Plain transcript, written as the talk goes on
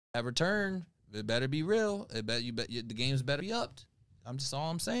That return, it better be real. The games better be upped. I'm just all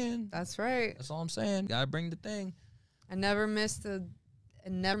I'm saying. That's right. That's all I'm saying. Gotta bring the thing. I never missed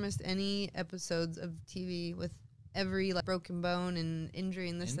any episodes of TV with every like broken bone and injury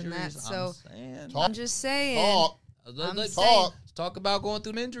and this and that. So I'm just saying. Let's talk about going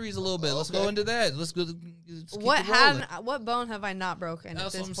through injuries a little bit. Let's go into that. Let's go. What bone have I not broken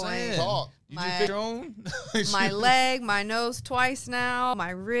at this point? You just pick your own. My leg, my nose twice now,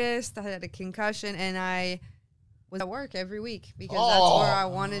 my wrist. I had a concussion, and I was at work every week because that's where I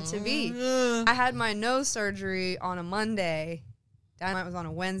wanted to be. I had my nose surgery on a Monday. Dynamite was on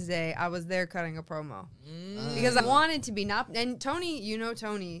a Wednesday. I was there cutting a promo because I wanted to be and Tony, you know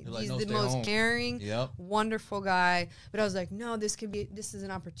Tony, he's the most caring, wonderful guy. But I was like, no, this is an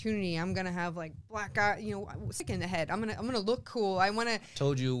opportunity. I'm gonna have like black eye, sick in the head. I'm gonna look cool. I want to.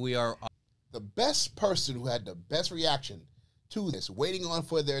 Told you we are the best person who had the best reaction to this, waiting on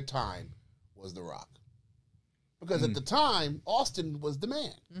for their time, was The Rock. Because at the time, Austin was the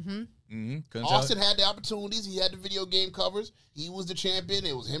man. Austin had the opportunities. He had the video game covers. He was the champion.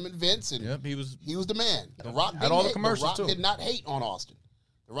 It was him and Vince, and he was the man. The Rock had all the commercials too. The Rock did not hate on Austin.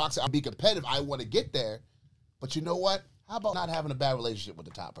 The Rock said, "I'll be competitive. I want to get there, but you know what? How about not having a bad relationship with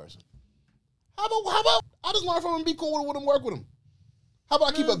the top person? How about I just learn from him, be cool with him, work with him? How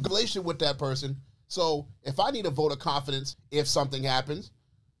about I keep a good relationship with that person? So if I need a vote of confidence, if something happens."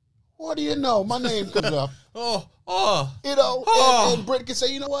 What do you know? My name comes up. And Britt can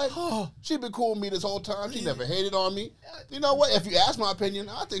say, you know what? She's been cool with me this whole time. She never hated on me. You know what? If you ask my opinion,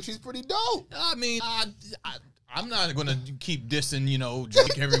 I think she's pretty dope. I mean, I'm not going to keep dissing,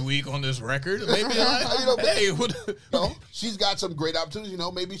 Drake every week on this record. Maybe she's got some great opportunities.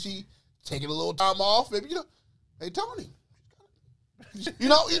 Maybe she taking a little time off. Maybe, hey, Tony.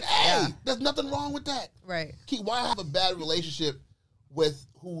 Hey, there's nothing wrong with that. Right. Why have a bad relationship with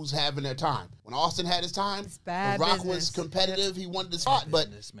who's having their time? When Austin had his time, The Rock was competitive. He wanted the spot, but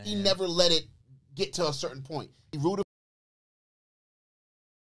he never let it get to a certain point. He rooted